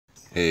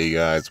Hey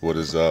guys, what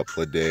is up?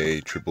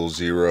 Lede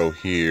 000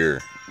 here.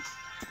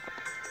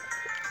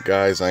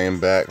 Guys, I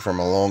am back from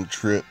a long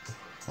trip.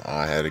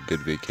 I had a good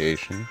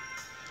vacation,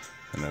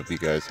 and I hope you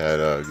guys had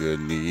a good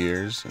New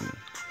Year's and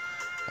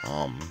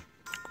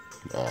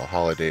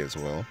holiday as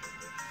well.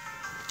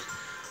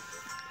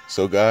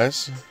 So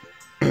guys,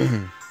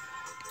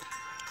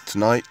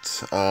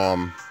 tonight,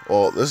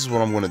 well, this is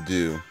what I'm gonna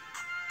do.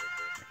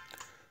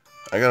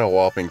 I got a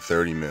whopping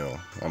 30 mil.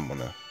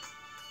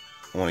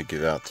 I want to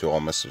give out to all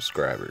my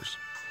subscribers.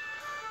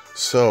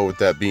 So with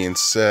that being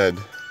said,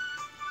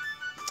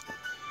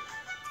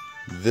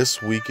 this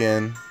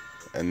weekend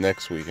and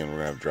next weekend we're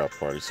gonna have a drop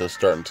party. So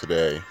starting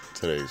today's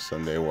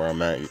Sunday where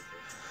I'm at.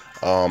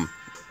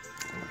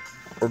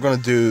 We're gonna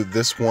do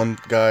this one,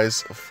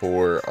 guys,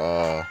 for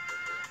 'cause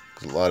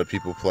a lot of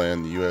people play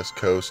on the U.S.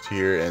 coast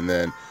here, and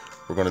then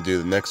we're gonna do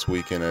the next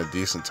weekend at a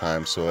decent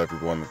time so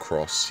everyone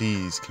across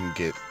seas can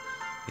get,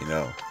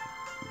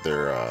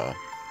 their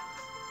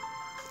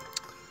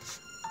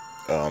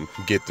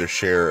get their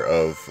share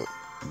of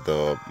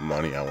the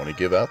money I want to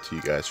give out to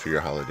you guys for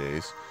your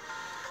holidays.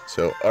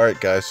 So, alright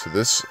guys, so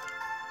this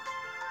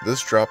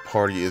drop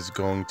party is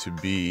going to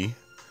be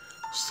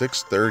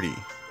 6:30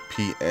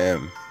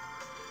 p.m.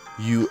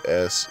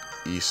 U.S.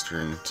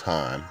 Eastern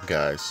Time,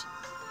 guys.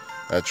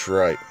 That's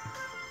right.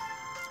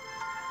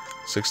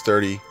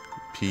 6:30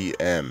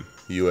 p.m.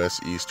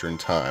 U.S. Eastern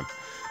Time.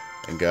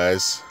 And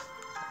guys,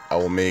 I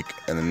will make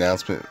an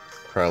announcement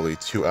probably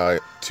 2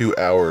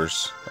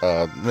 hours,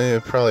 maybe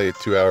probably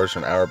 2 hours or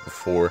an hour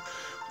before,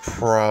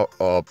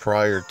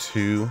 prior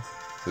to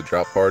the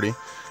drop party,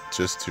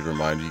 just to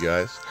remind you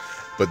guys.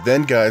 But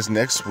then, guys,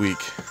 next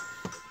week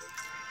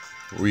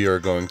we are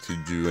going to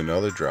do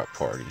another drop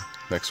party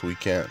next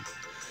weekend,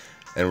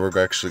 and we're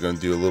actually going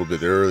to do a little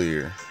bit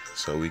earlier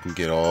so we can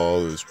get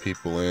all those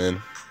people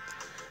in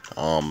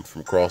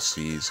from cross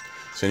seas.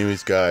 So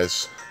anyways,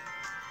 guys,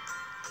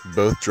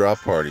 both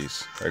drop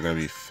parties are going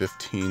to be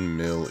 15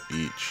 mil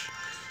each.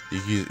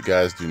 You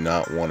guys do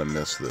not want to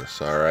miss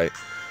this, alright?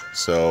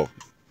 So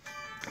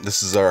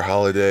this is our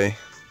holiday.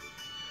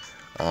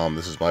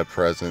 This is my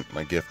present,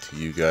 my gift to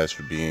you guys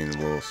for being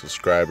little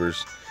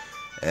subscribers.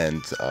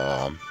 And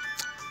I'll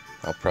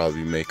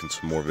probably be making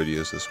some more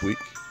videos this week.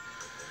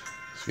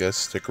 So you guys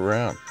stick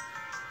around.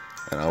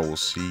 And I will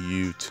see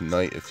you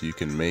tonight if you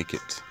can make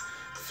it.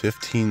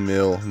 15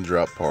 mil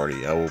drop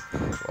party. I will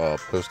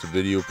post a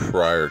video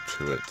prior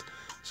to it.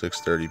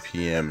 6:30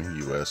 p.m.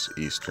 U.S.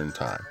 Eastern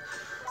Time.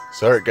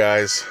 So, alright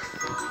guys.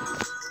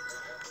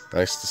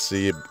 Nice to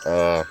see you.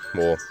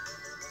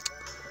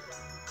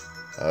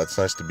 It's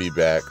nice to be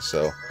back.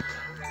 So,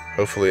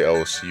 hopefully I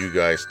will see you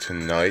guys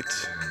tonight.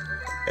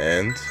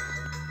 And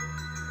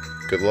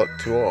good luck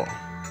to all.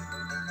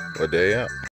 A day out.